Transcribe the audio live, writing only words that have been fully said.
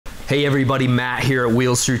Hey everybody, Matt here at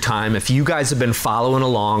Wheels Through Time. If you guys have been following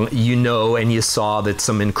along, you know and you saw that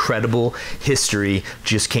some incredible history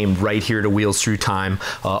just came right here to Wheels Through Time,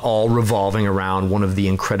 all revolving around one of the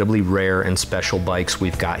incredibly rare and special bikes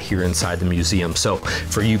we've got here inside the museum. So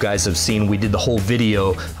for you guys have seen, we did the whole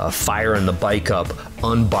video firing the bike up,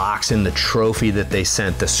 unboxing the trophy that they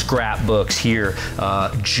sent, the scrapbooks here,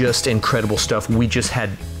 just incredible stuff. We just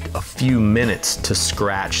had a few minutes to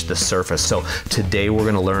scratch the surface. So today we're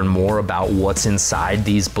going to learn more about what's inside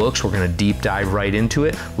these books. We're going to deep dive right into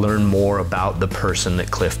it, learn more about the person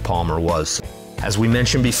that Cliff Palmer was. As we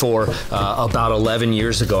mentioned before, about 11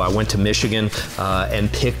 years ago, I went to Michigan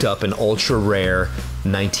and picked up an ultra rare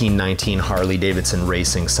 1919 Harley-Davidson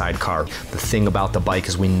racing sidecar. The thing about the bike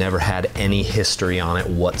is we never had any history on it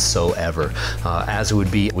whatsoever. As it would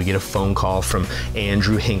be, we get a phone call from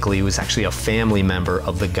Andrew Hinckley, who was actually a family member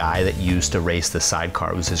of the guy that used to race the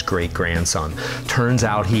sidecar. It was his great-grandson. Turns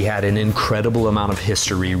out he had an incredible amount of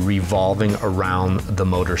history revolving around the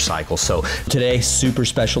motorcycle. So today, super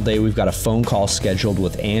special day. We've got a phone call scheduled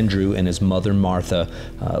with Andrew and his mother, Martha.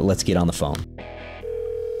 Let's get on the phone.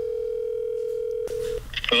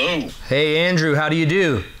 Hello. Hey Andrew, how do you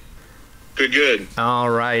do? Good, good. All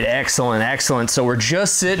right, excellent, excellent. So we're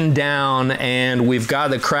just sitting down and we've got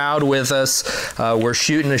the crowd with us. We're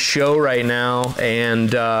shooting a show right now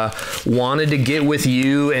and wanted to get with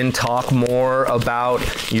you and talk more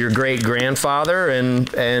about your great-grandfather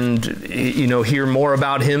and you know, hear more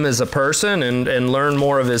about him as a person and learn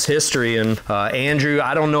more of his history. And Andrew,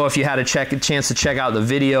 I don't know if you had a chance to check out the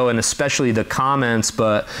video and especially the comments,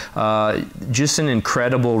 but just an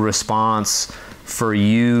incredible response for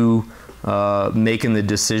you making the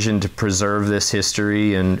decision to preserve this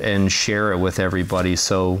history and share it with everybody.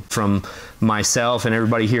 So from myself and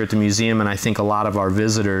everybody here at the museum, and I think a lot of our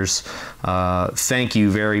visitors, thank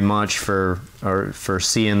you very much for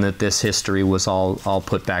seeing that this history was all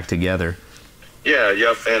put back together. Yeah,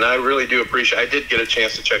 yep, and I really do appreciate I did get a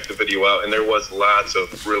chance to check the video out, and there was lots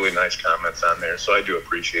of really nice comments on there, so I do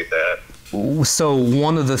appreciate that. So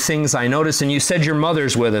one of the things I noticed, and you said your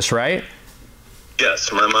mother's with us, right?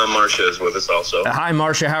 Yes, my mom Marcia is with us also. Hi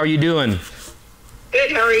Marcia, how are you doing?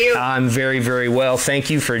 Good, how are you? I'm very, very well.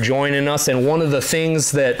 Thank you for joining us. And one of the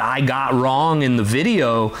things that I got wrong in the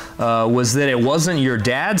video was that it wasn't your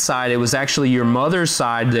dad's side, it was actually your mother's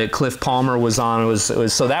side that Cliff Palmer was on.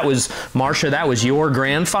 So that was, Marcia, that was your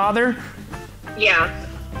grandfather? Yeah.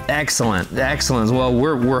 Excellent, excellent. Well,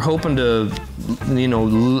 we're hoping to, you know,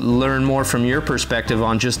 learn more from your perspective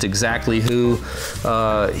on just exactly who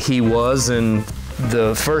he was. And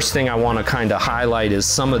the first thing I want to kind of highlight is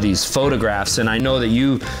some of these photographs, and I know that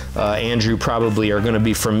you, Andrew, probably are going to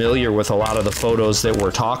be familiar with a lot of the photos that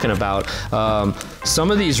we're talking about.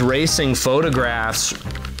 Some of these racing photographs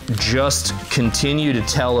just continue to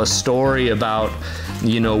tell a story about,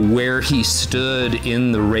 you know, where he stood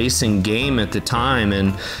in the racing game at the time.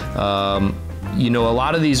 And you know, a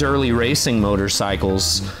lot of these early racing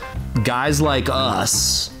motorcycles, guys like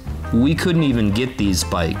us, we couldn't even get these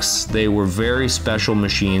bikes. They were very special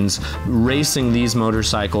machines. Racing these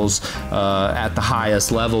motorcycles at the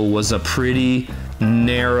highest level was a pretty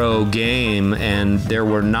narrow game, and there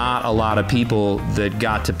were not a lot of people that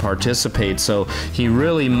got to participate. So he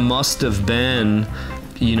really must have been,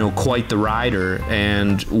 you know, quite the rider,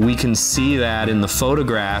 and we can see that in the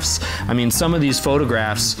photographs. I mean, some of these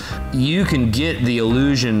photographs, you can get the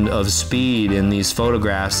illusion of speed in these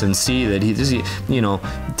photographs and see that he, you know,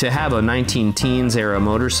 to have a 19-teens era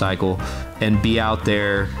motorcycle and be out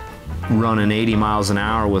there running 80 miles an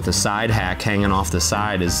hour with a side hack hanging off the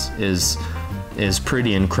side is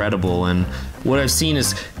pretty incredible. And what I've seen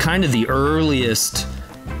is kind of the earliest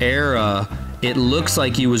era. It looks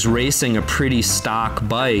like he was racing a pretty stock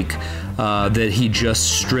bike that he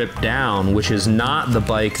just stripped down, which is not the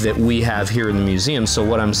bike that we have here in the museum. So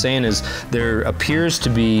what I'm saying is there appears to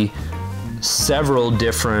be several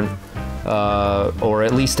different, or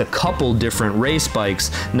at least a couple different race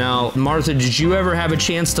bikes. Now, Martha, did you ever have a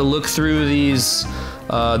chance to look through these,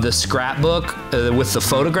 the scrapbook with the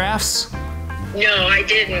photographs? No, I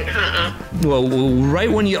didn't, Well, right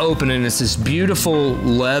when you open it, it's this beautiful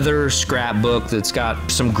leather scrapbook that's got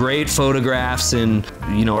some great photographs and,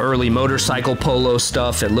 you know, early motorcycle polo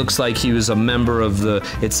stuff. It looks like he was a member of the,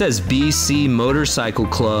 it says BC Motorcycle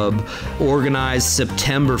Club, organized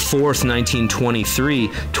September 4th, 1923,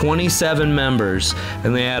 27 members,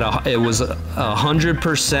 and they had it was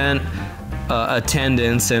 100%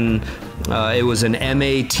 attendance, and It was an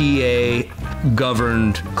MATA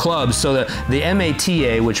governed club. So the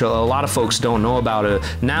MATA, which a lot of folks don't know about,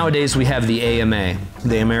 nowadays we have the AMA,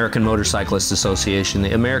 the American Motorcyclist Association.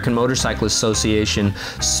 The American Motorcyclist Association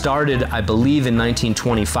started, I believe, in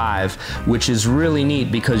 1925, which is really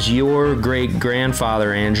neat because your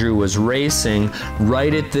great-grandfather, Andrew, was racing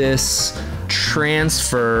right at this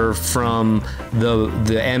transfer from the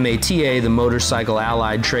MATA, the Motorcycle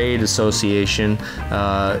Allied Trade Association,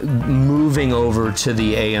 moving over to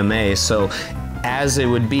the AMA. So as it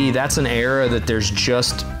would be, that's an era that there's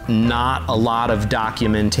just not a lot of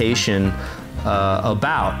documentation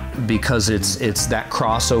about, because it's that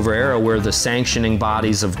crossover era where the sanctioning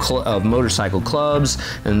bodies of motorcycle clubs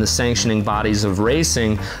and the sanctioning bodies of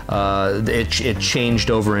racing, it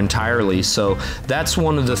changed over entirely. So that's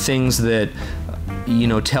one of the things that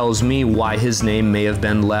tells me why his name may have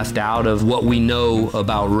been left out of what we know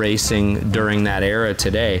about racing during that era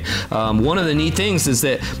today. One of the neat things is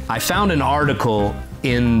that I found an article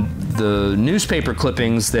in the newspaper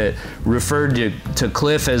clippings that referred to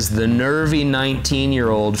Cliff as the nervy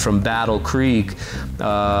 19-year-old from Battle Creek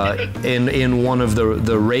in one of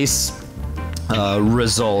the race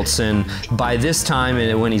results. And by this time,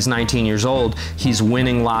 when he's 19 years old, he's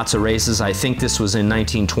winning lots of races. I think this was in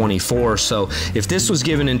 1924. So if this was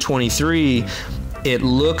given in 23, it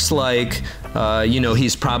looks like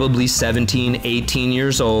he's probably 17, 18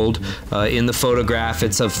 years old. In the photograph,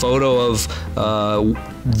 it's a photo of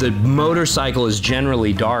the motorcycle is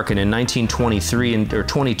generally dark, and in 1923 or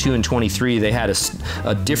 22 and 23, they had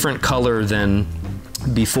a different color than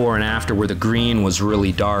before and after, where the green was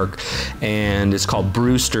really dark, and it's called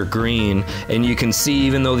Brewster green. And you can see,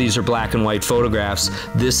 even though these are black and white photographs,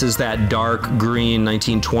 this is that dark green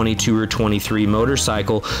 1922 or 23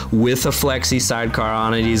 motorcycle with a flexi sidecar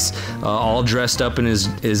on it. He's all dressed up in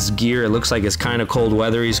his gear. It looks like it's kind of cold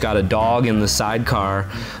weather. He's got a dog in the sidecar,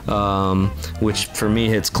 which for me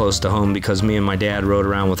hits close to home because me and my dad rode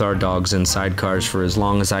around with our dogs in sidecars for as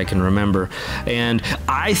long as I can remember. And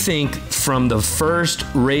I think from the first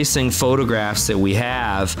racing photographs that we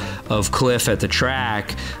have of Cliff at the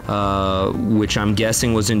track, which I'm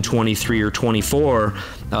guessing was in 23 or 24,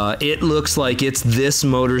 it looks like it's this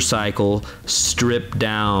motorcycle stripped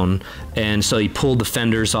down. And so he pulled the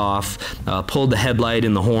fenders off, pulled the headlight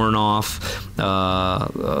and the horn off,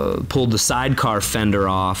 pulled the sidecar fender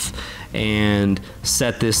off, and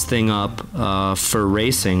set this thing up for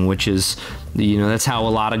racing, which is, that's how a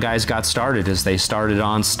lot of guys got started, is they started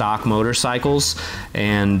on stock motorcycles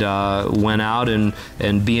and went out and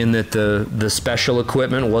being that the special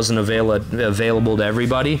equipment wasn't available to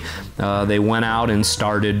everybody, they went out and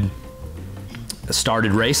started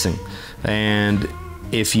racing. And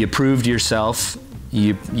if you proved yourself,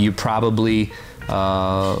 you probably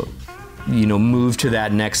move to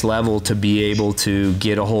that next level to be able to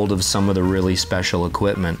get a hold of some of the really special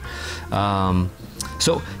equipment.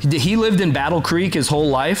 So he lived in Battle Creek his whole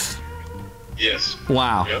life? Yes.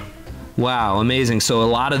 Wow. Yep. Wow, amazing. So a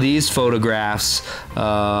lot of these photographs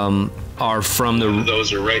are from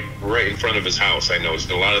those are right in front of his house. I noticed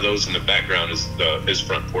a lot of those in the background is his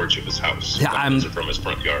front porch of his house. Yeah, those are from his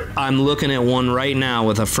front yard. I'm looking at one right now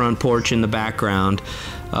with a front porch in the background,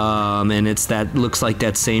 and looks like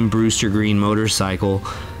that same Brewster green motorcycle.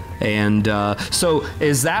 And so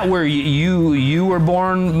is that where you were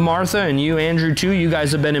born, Martha, and you, Andrew, too? You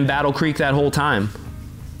guys have been in Battle Creek that whole time?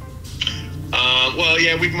 Well,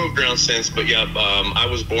 yeah, we've moved around since, but yeah, I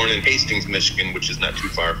was born in Hastings, Michigan, which is not too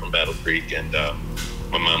far from Battle Creek, and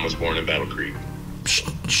my mom was born in Battle Creek.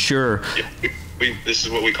 Sure. Yeah, this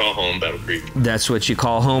is what we call home, Battle Creek. That's what you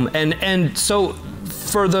call home. And so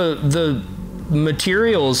for the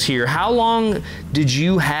materials here, how long did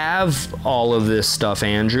you have all of this stuff,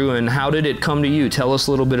 Andrew, and how did it come to you? Tell us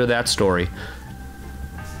a little bit of that story.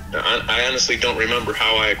 I honestly don't remember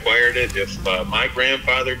how I acquired it, if my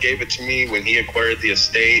grandfather gave it to me when he acquired the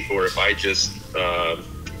estate, or if I just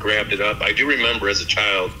grabbed it up. I do remember as a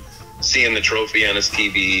child seeing the trophy on his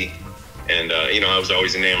TV, and I was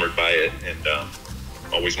always enamored by it, and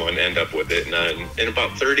always wanted to end up with it. And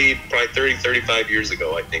about 35 years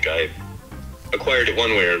ago, I think I acquired it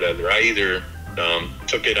one way or the other. I either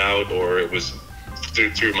took it out, or it was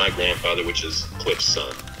through my grandfather, which is Cliff's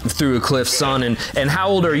son. Through Cliff's son. And how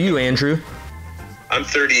old are you, Andrew? I'm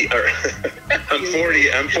 30, I'm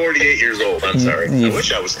 48 years old. I'm sorry. I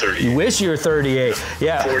wish I was 30. You wish you were 38.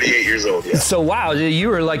 Yeah. 48 years old, yeah. So wow, you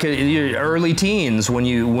were like early teens when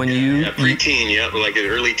you pre-teen, yeah, like an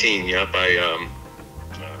early teen, yep.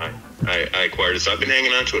 I acquired it, so I've been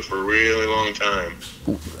hanging on to it for a really long time.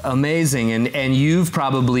 Amazing. And you've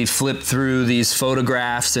probably flipped through these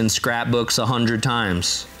photographs and scrapbooks 100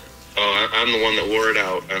 times. Oh, I'm the one that wore it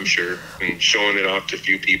out, I'm sure, and showing it off to a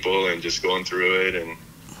few people and just going through it and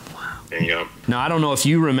yeah. Now, I don't know if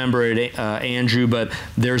you remember it, Andrew, but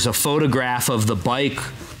there's a photograph of the bike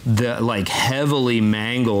that like heavily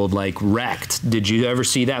mangled, like wrecked. Did you ever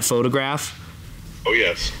see that photograph? Oh,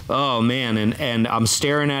 yes. Oh, man, and I'm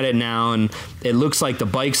staring at it now, and it looks like the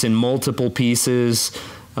bike's in multiple pieces.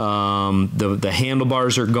 The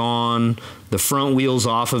handlebars are gone, the front wheel's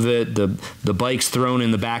off of it, the bike's thrown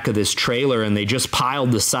in the back of this trailer, and they just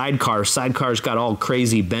piled the sidecar. Sidecar's got all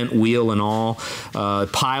crazy bent wheel and all,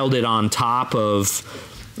 piled it on top of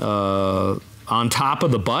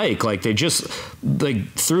the bike. Like they just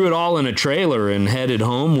threw it all in a trailer and headed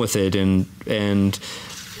home with it. And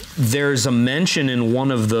there's a mention in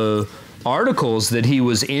one of the articles that he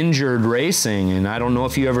was injured racing, and I don't know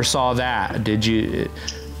if you ever saw that. Did you?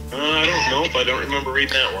 I don't know, but I don't remember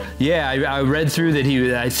reading that one. Yeah, I read through that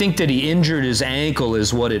I think that he injured his ankle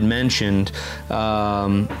is what it mentioned.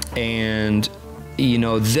 And, you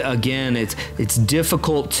know, again, it's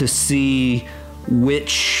difficult to see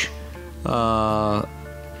which,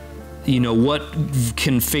 you know, what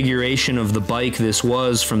configuration of the bike this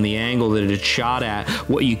was from the angle that it shot at.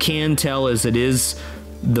 What you can tell is it is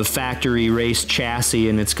the factory race chassis,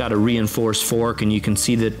 and it's got a reinforced fork, and you can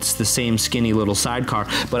see that it's the same skinny little sidecar.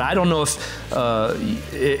 But I don't know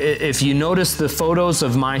if you notice the photos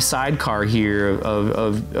of my sidecar here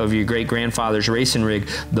of your great-grandfather's racing rig,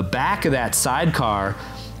 the back of that sidecar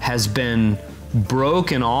has been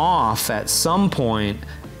broken off at some point,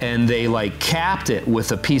 and they like capped it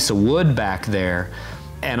with a piece of wood back there.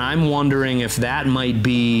 And I'm wondering if that might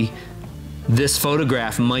be, this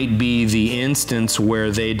photograph might be the instance where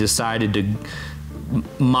they decided to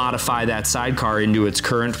modify that sidecar into its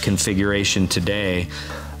current configuration today.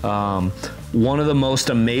 One of the most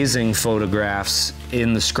amazing photographs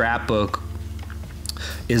in the scrapbook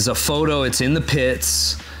is a photo, it's in the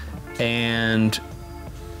pits, and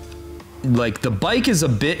like the bike is a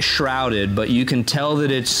bit shrouded, but you can tell that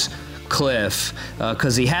it's Cliff,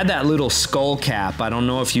 because he had that little skull cap. I don't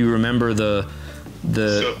know if you remember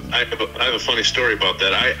So I have a funny story about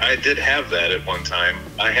that. I did have that at one time.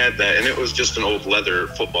 I had that, and it was just an old leather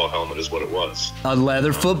football helmet is what it was. A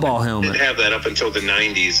leather football helmet. I did have that up until the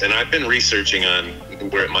 90s, and I've been researching on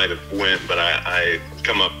where it might have went, but I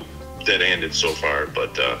come up dead-ended so far.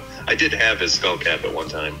 But I did have his skull cap at one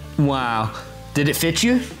time. Wow. Did it fit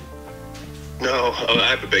you? No, I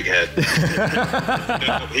have a big head.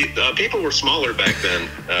 People were smaller back then,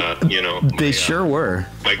 you know. They sure were.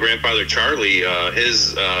 My grandfather, Charlie,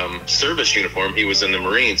 his service uniform, he was in the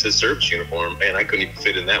Marines, his service uniform, and I couldn't even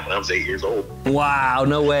fit in that when I was 8 years old. Wow,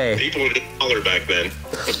 no way. People were smaller back then.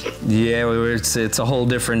 Yeah, it's a whole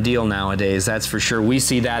different deal nowadays, that's for sure. We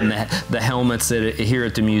see that in the helmets that here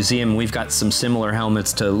at the museum. We've got some similar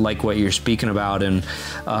helmets to like what you're speaking about, and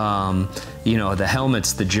you know, the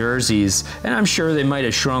helmets, the jerseys, and I'm sure they might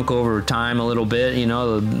have shrunk over time a little bit, you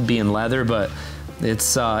know, being leather, but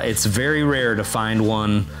it's very rare to find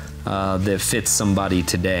one that fits somebody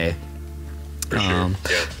today. For sure,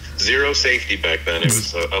 yeah. Zero safety back then. It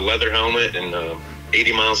was a leather helmet and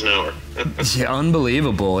 80 miles an hour. Yeah,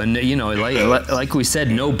 unbelievable. And you know, like we said,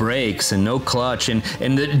 no brakes and no clutch, and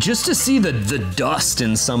just to see the dust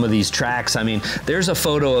in some of these tracks. I mean, there's a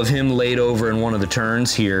photo of him laid over in one of the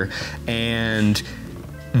turns here, and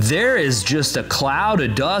there is just a cloud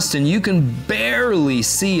of dust, and you can barely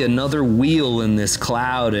see another wheel in this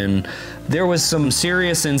cloud. And there was some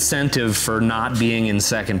serious incentive for not being in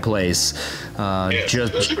second place,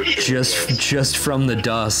 just from the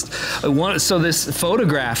dust. So this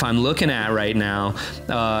photograph I'm looking at right now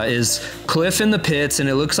is Cliff in the pits, and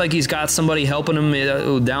it looks like he's got somebody helping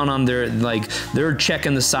him down on their, like they're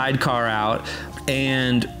checking the sidecar out,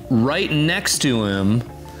 and right next to him,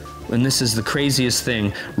 and this is the craziest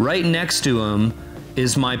thing, right next to him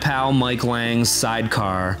is my pal Mike Lang's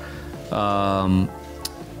sidecar.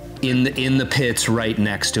 In the pits right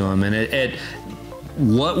next to him, and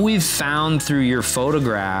what we've found through your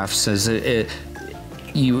photographs is two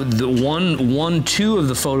of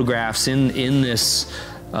the photographs in this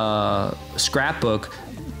scrapbook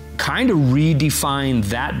kind of redefine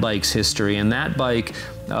that bike's history, and that bike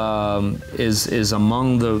is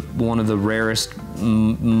among one of the rarest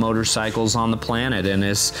motorcycles on the planet, and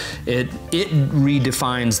it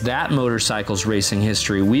redefines that motorcycle's racing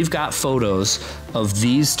history. We've got photos of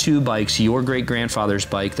these two bikes, your great-grandfather's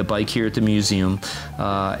bike, the bike here at the museum,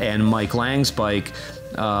 and Mike Lang's bike,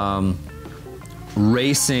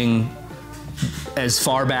 racing as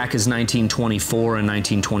far back as 1924 and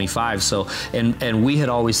 1925. So, and we had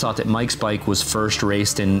always thought that Mike's bike was first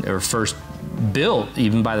raced in, or first built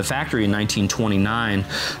even by the factory in 1929.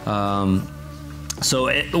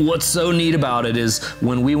 What's so neat about it is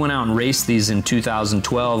when we went out and raced these in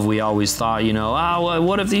 2012, we always thought, you know, well,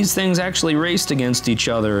 what if these things actually raced against each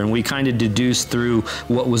other? And we kind of deduced through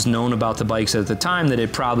what was known about the bikes at the time that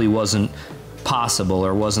it probably wasn't possible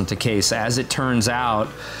or wasn't the case. As it turns out,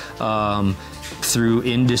 through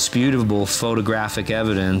indisputable photographic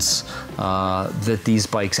evidence, that these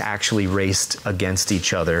bikes actually raced against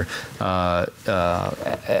each other 80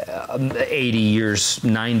 years,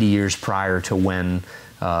 90 years prior to when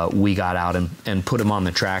we got out and put them on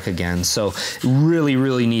the track again. So really,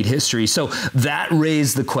 really neat history. So that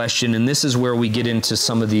raised the question, and this is where we get into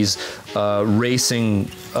some of these racing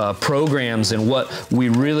programs and what we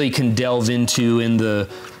really can delve into in the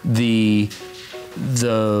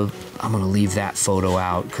I'm gonna leave that photo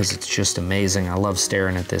out because it's just amazing. I love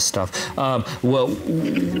staring at this stuff. Well,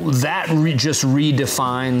 that just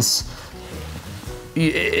redefines,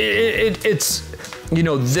 it's, you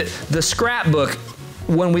know, the scrapbook,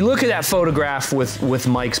 when we look at that photograph with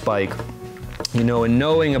Mike's bike, you know, and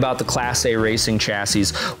knowing about the Class A racing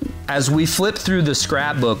chassis, as we flip through the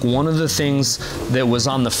scrapbook, one of the things that was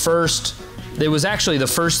on the first, it was actually the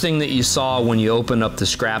first thing that you saw when you opened up the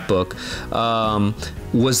scrapbook,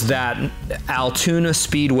 was that Altoona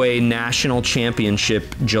Speedway National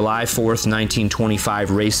Championship July 4th,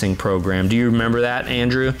 1925 racing program. Do you remember that,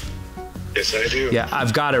 Andrew? Yes, I do. Yeah,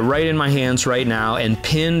 I've got it right in my hands right now, and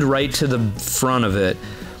pinned right to the front of it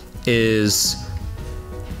is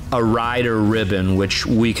a rider ribbon, which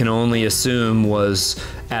we can only assume was,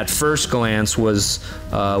 at first glance, was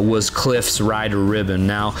Cliff's rider ribbon.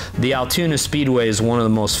 Now, the Altoona Speedway is one of the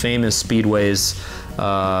most famous speedways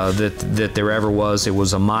that there ever was. It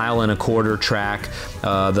was a 1.25 mile track.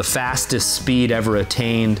 The fastest speed ever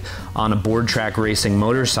attained on a board track racing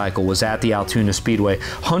motorcycle was at the Altoona Speedway,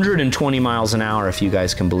 120 miles an hour, if you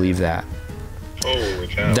guys can believe that. Holy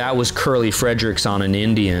cow. That was Curly Fredericks on an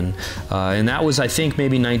Indian, and that was, I think,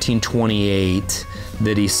 maybe 1928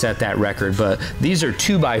 that he set that record. But these are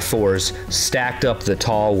 2x4s stacked up the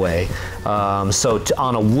tall way. So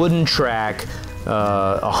on a wooden track,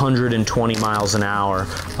 120 miles an hour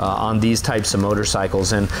on these types of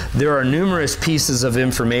motorcycles. And there are numerous pieces of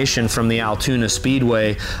information from the Altoona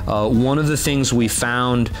Speedway. One of the things we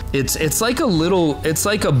found, it's like a little,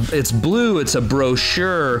 it's blue, it's a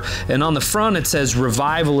brochure, and on the front it says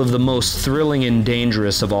revival of the most thrilling and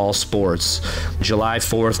dangerous of all sports. July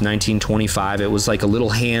 4th, 1925. It was like a little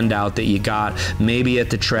handout that you got maybe at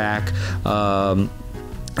the track.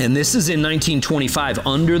 And this is in 1925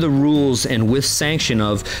 under the rules and with sanction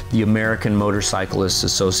of the American Motorcycle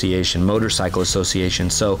Association.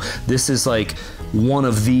 So this is like one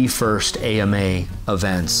of the first AMA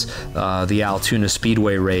events, the Altoona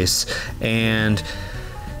Speedway race. And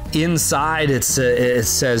inside it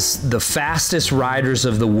says the fastest riders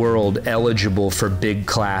of the world eligible for Big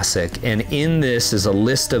Classic. And in this is a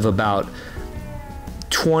list of about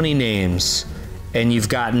 20 names. And you've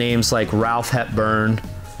got names like Ralph Hepburn,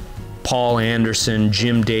 Paul Anderson,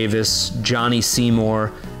 Jim Davis, Johnny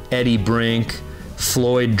Seymour, Eddie Brink,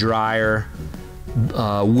 Floyd Dreyer,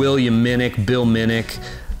 William Minnick, Bill Minnick,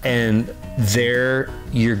 and there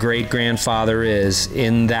your great-grandfather is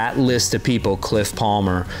in that list of people, Cliff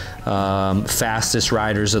Palmer, fastest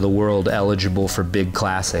riders of the world eligible for Big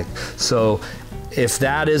Classic. So if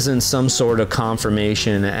that isn't some sort of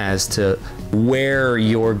confirmation as to where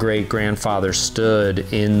your great-grandfather stood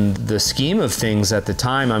in the scheme of things at the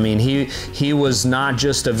time, I mean, he was not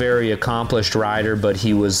just a very accomplished rider, but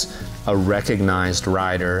he was a recognized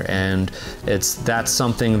rider. And that's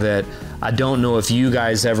something that I don't know if you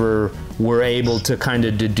guys ever were able to kind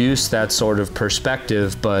of deduce that sort of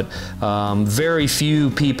perspective, but very few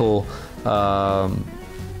people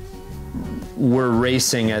were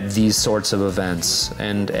racing at these sorts of events,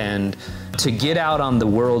 and to get out on the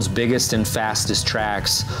world's biggest and fastest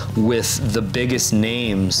tracks with the biggest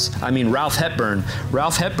names. I mean, Ralph Hepburn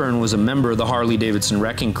was a member of the Harley-Davidson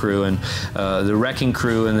Wrecking Crew, and the Wrecking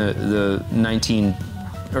Crew in the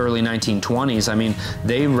early 1920s, I mean,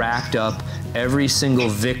 they racked up every single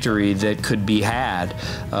victory that could be had.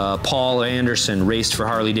 Paul Anderson raced for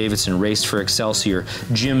Harley-Davidson, raced for Excelsior.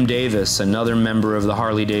 Jim Davis, another member of the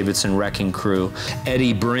Harley-Davidson Wrecking Crew.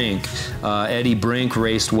 Eddie Brink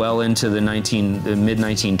raced well into the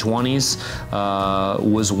mid-1920s,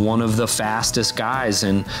 was one of the fastest guys.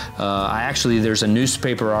 And there's a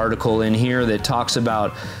newspaper article in here that talks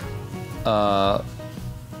about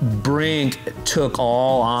Brink took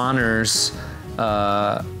all honors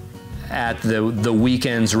at the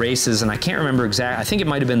weekend's races, and I can't remember exactly. I think it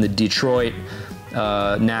might have been the Detroit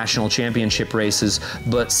national championship races.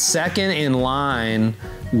 But second in line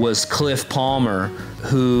was Cliff Palmer,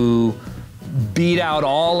 who beat out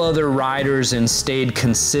all other riders and stayed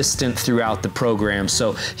consistent throughout the program.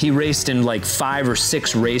 So he raced in like 5 or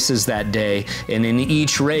 6 races that day, and in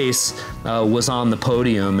each race was on the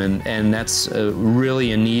podium, and that's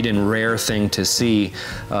really a neat and rare thing to see.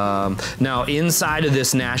 Now, inside of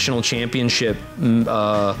this national championship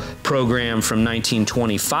program from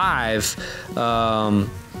 1925,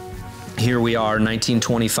 here we are,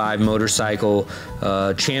 1925 motorcycle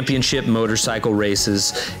championship motorcycle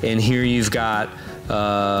races, and here you've got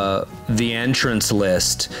the entrance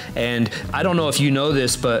list. And I don't know if you know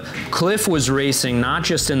this, but Cliff was racing not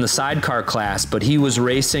just in the sidecar class, but he was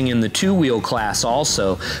racing in the 2-wheel class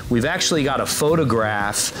also. We've actually got a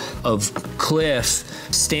photograph of Cliff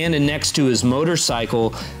standing next to his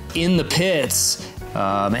motorcycle in the pits,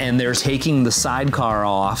 and they're taking the sidecar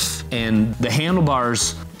off, and the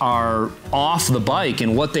handlebars are off the bike.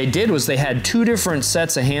 And what they did was they had 2 different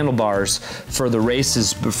sets of handlebars for the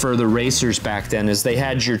races, for the racers back then. Is they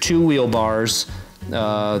had your 2-wheel bars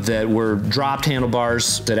that were dropped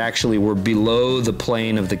handlebars that actually were below the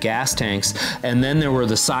plane of the gas tanks, and then there were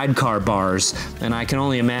the sidecar bars. And I can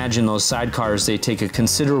only imagine those sidecars, they take a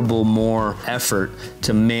considerable more effort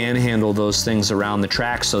to manhandle those things around the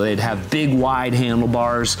track, so they'd have big wide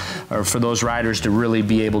handlebars for those riders to really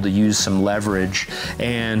be able to use some leverage.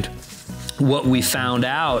 And what we found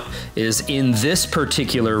out is in this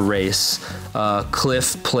particular race,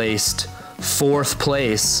 Cliff placed 4th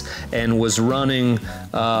place and was running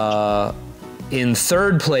in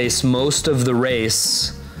 3rd place most of the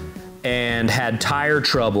race, and had tire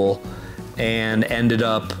trouble and ended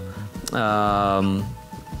up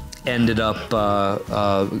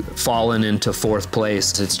falling into 4th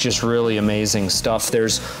place. It's just really amazing stuff.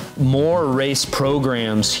 There's more race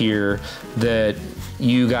programs here that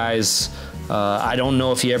you guys, I don't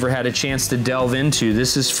know if you ever had a chance to delve into.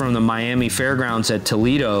 This is from the Miami Fairgrounds at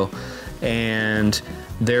Toledo, and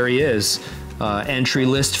there he is. Entry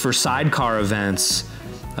list for sidecar events.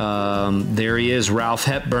 There he is, Ralph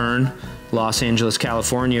Hepburn, Los Angeles,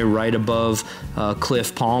 California, right above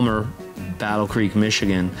Cliff Palmer, Battle Creek,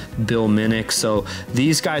 Michigan, Bill Minnick. So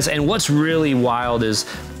these guys, and what's really wild is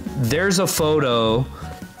there's a photo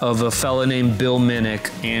of a fella named Bill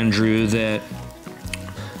Minnick, Andrew, that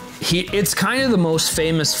it's kind of the most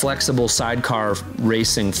famous flexible sidecar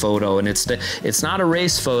racing photo, and it's not a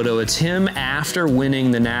race photo. It's him after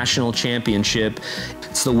winning the national championship.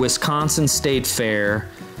 It's the Wisconsin State Fair.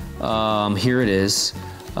 Here it is.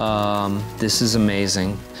 This is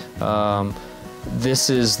amazing. This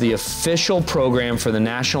is the official program for the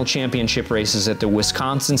national championship races at the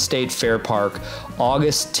Wisconsin State Fair Park,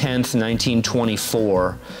 August 10th,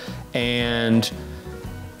 1924. And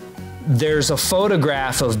there's a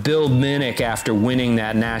photograph of Bill Minnick after winning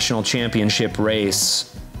that national championship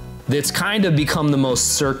race that's kind of become the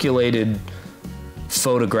most circulated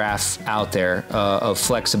photograph out there of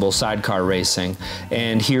flexible sidecar racing.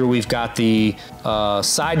 And here we've got the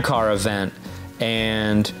sidecar event,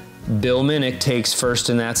 and Bill Minnick takes first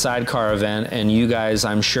in that sidecar event, and you guys,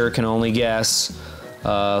 I'm sure, can only guess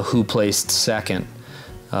who placed second.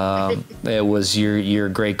 It was your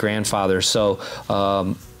great-grandfather. So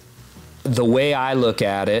the way I look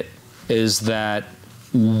at it is that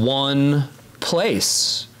 1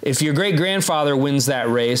 place. If your great-grandfather wins that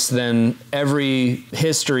race, then every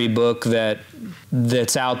history book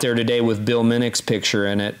that's out there today with Bill Minnick's picture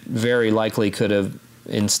in it very likely could have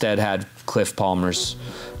instead had Cliff Palmer's.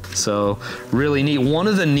 So really neat. One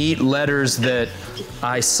of the neat letters that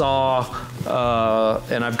I saw,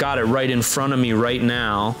 and I've got it right in front of me right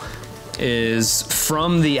now, is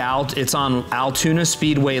from the it's on Altoona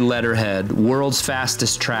Speedway letterhead, world's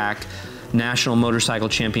fastest track, national motorcycle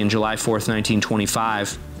champion, July 4th,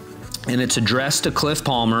 1925. And it's addressed to Cliff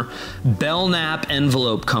Palmer, Belknap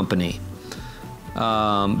Envelope Company,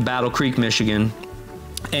 Battle Creek, Michigan.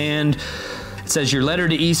 And it says, your letter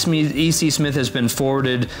to E.C. Smith has been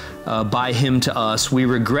forwarded by him to us. We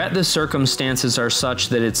regret the circumstances are such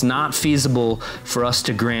that it's not feasible for us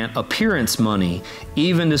to grant appearance money,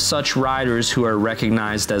 even to such riders who are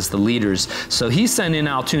recognized as the leaders. So he sent in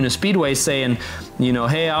Altoona Speedway saying, you know,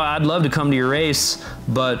 hey, I'd love to come to your race,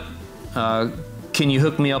 but can you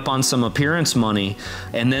hook me up on some appearance money?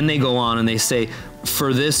 And then they go on and they say,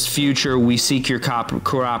 For this future, we seek your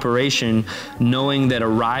cooperation, knowing that a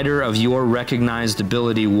rider of your recognized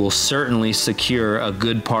ability will certainly secure a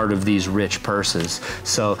good part of these rich purses.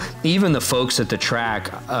 So even the folks at the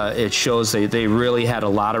track, it shows they really had a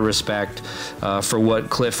lot of respect for what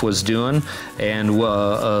Cliff was doing and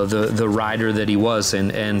the rider that he was.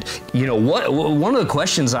 And you know, one of the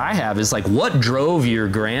questions I have is, like, what drove your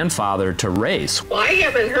grandfather to race? Well, I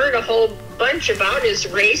haven't heard a whole bunch about his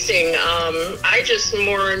racing. I just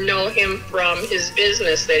more know him from his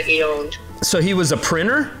business that he owned. So he was a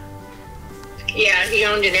printer? Yeah, he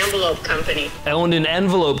owned an envelope company. Owned an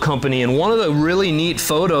envelope company, and one of the really neat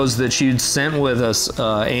photos that you'd sent with us,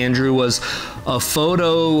 Andrew, was a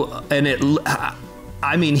photo, and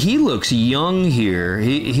I mean, he looks young here.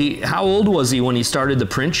 How old was he when he started the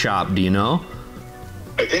print shop, do you know?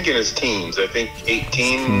 I think in his teens. I think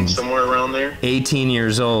 18, somewhere around there. 18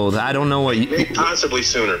 years old. I don't know what you... Maybe possibly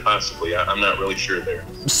sooner, possibly. I'm not really sure there.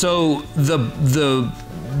 So the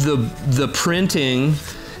printing,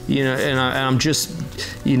 you know, and I'm just,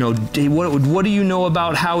 you know, what do you know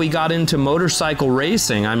about how he got into motorcycle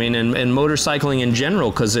racing? I mean, and motorcycling in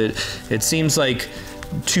general, because it seems like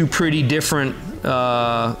two pretty different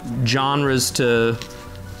genres to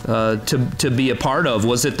be a part of.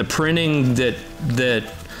 Was it the printing that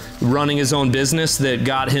running his own business that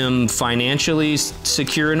got him financially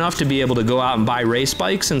secure enough to be able to go out and buy race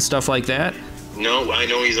bikes and stuff like that? No, I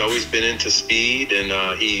know he's always been into speed, and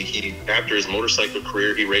he after his motorcycle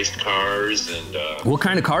career, he raced cars. And what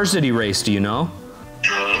kind of cars did he race? Do you know?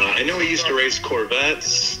 I know he used to race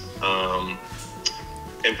Corvettes, and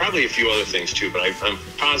probably a few other things too. But I'm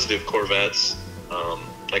positive Corvettes.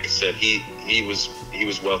 Like I said, he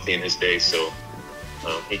was wealthy in his day, so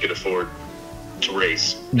he could afford to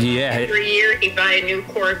race. Yeah. Every year he'd buy a new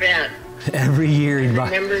Corvette. Every year he'd buy.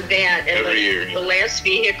 Remember that? And Every year. The last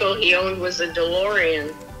vehicle he owned was a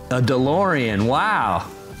DeLorean. A DeLorean. Wow.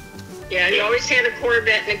 Yeah, he always had a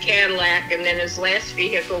Corvette and a Cadillac, and then his last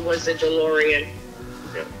vehicle was a DeLorean.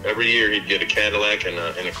 Yeah. Every year he'd get a Cadillac and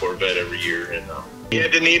a Corvette every year, and he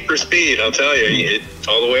had the need for speed. I'll tell you,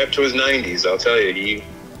 all the way up to his 90s. I'll tell you,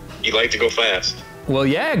 he liked to go fast. Well,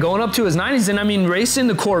 yeah, going up to his 90s, and I mean, racing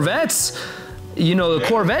the Corvettes. You know, the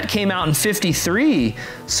Corvette came out in '53,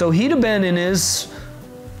 so he'd have been in his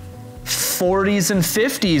 40s and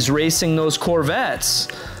 50s racing those Corvettes.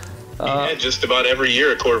 He had just about every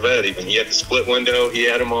year a Corvette. Even he had the split window. He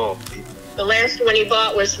had them all. The last one he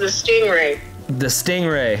bought was the Stingray. The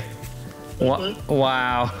Stingray. Mm-hmm.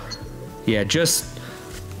 Wow. Yeah, just,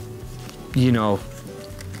 you know,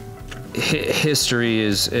 history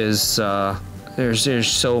is there's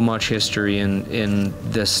so much history in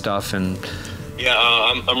this stuff. And yeah,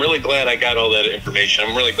 I'm really glad I got all that information.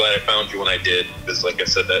 I'm really glad I found you when I did, because like I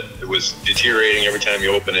said, that it was deteriorating every time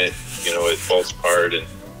you open it. You know, it falls apart, and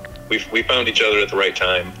we found each other at the right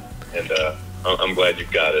time, and I'm glad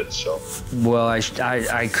you've got it. So well,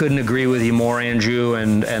 I couldn't agree with you more, Andrew.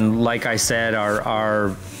 And like I said,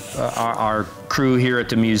 our crew here at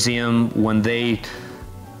the museum, when they,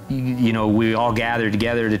 you know, we all gathered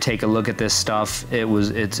together to take a look at this stuff,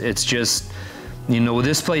 it's just, you know,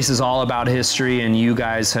 this place is all about history, and you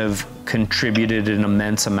guys have contributed an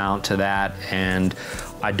immense amount to that, and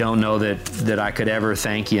I don't know that I could ever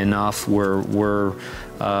thank you enough. We're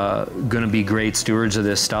going to be great stewards of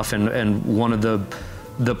this stuff, and one of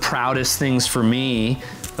the proudest things for me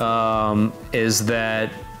is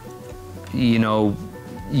that, you know,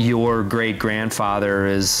 your great-grandfather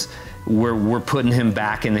is, we're putting him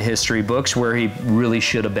back in the history books where he really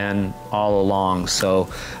should have been all along. So,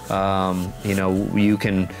 you know, you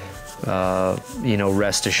can, you know,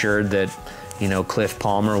 rest assured that, you know, Cliff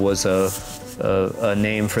Palmer was a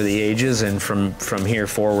name for the ages, and from here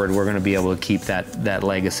forward, we're going to be able to keep that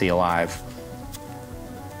legacy alive.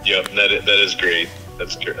 Yep, that is great.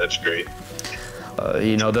 That's great.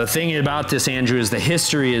 You know, the thing about this, Andrew, is the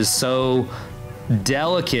history is so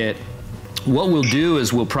delicate. What we'll do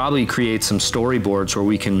is we'll probably create some storyboards where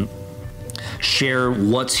we can share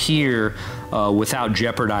what's here without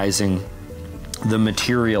jeopardizing the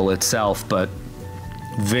material itself, but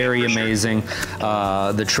very amazing.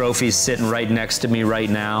 The trophy's sitting right next to me right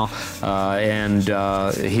now, and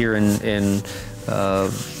here in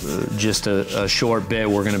just a short bit,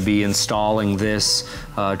 we're going to be installing this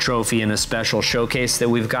trophy in a special showcase that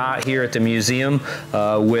we've got here at the museum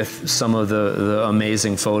with some of the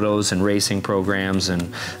amazing photos and racing programs, and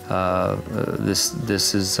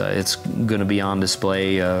this is it's going to be on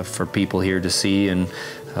display for people here to see, and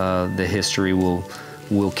the history will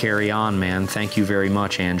carry on, man. Thank you very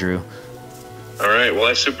much, Andrew. All right, well,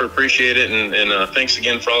 I super appreciate it, and thanks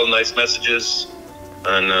again for all the nice messages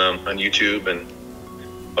on YouTube, and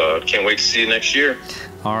Can't wait to see you next year.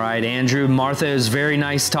 All right, Andrew, Martha, it was very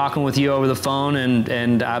nice talking with you over the phone,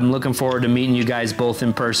 and I'm looking forward to meeting you guys both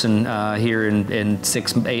in person here in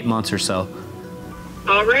 6-8 months or so.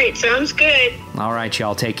 All right, sounds good. All right,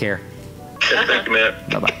 y'all, take care. Thank you, Matt.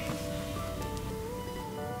 Bye-bye.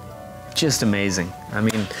 Just amazing. I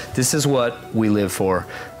mean, this is what we live for.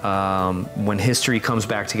 When history comes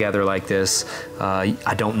back together like this,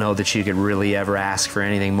 I don't know that you could really ever ask for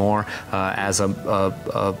anything more. As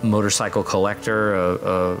a motorcycle collector,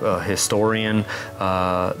 a historian,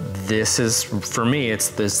 this is, for me, it's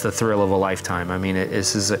the thrill of a lifetime. I mean,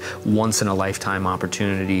 this is a once-in-a-lifetime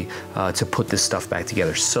opportunity to put this stuff back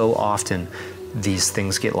together. So often, these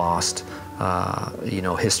things get lost. You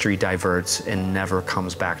know, history diverts and never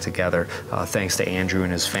comes back together. Thanks to Andrew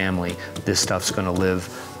and his family, this stuff's going to live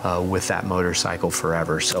with that motorcycle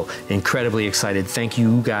forever. So incredibly excited. Thank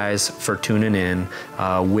you guys for tuning in,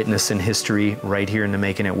 witnessing history right here in the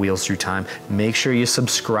Making It Wheels Through Time. Make sure you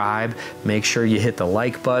subscribe. Make sure you hit the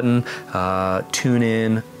like button. Tune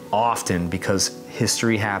in often, because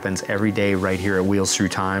history happens every day right here at Wheels Through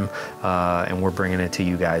Time, and we're bringing it to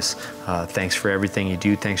you guys. Thanks for everything you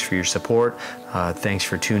do. Thanks for your support. Thanks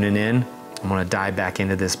for tuning in. I'm going to dive back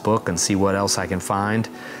into this book and see what else I can find.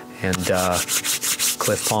 And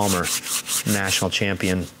Cliff Palmer, national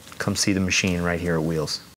champion, come see the machine right here at Wheels.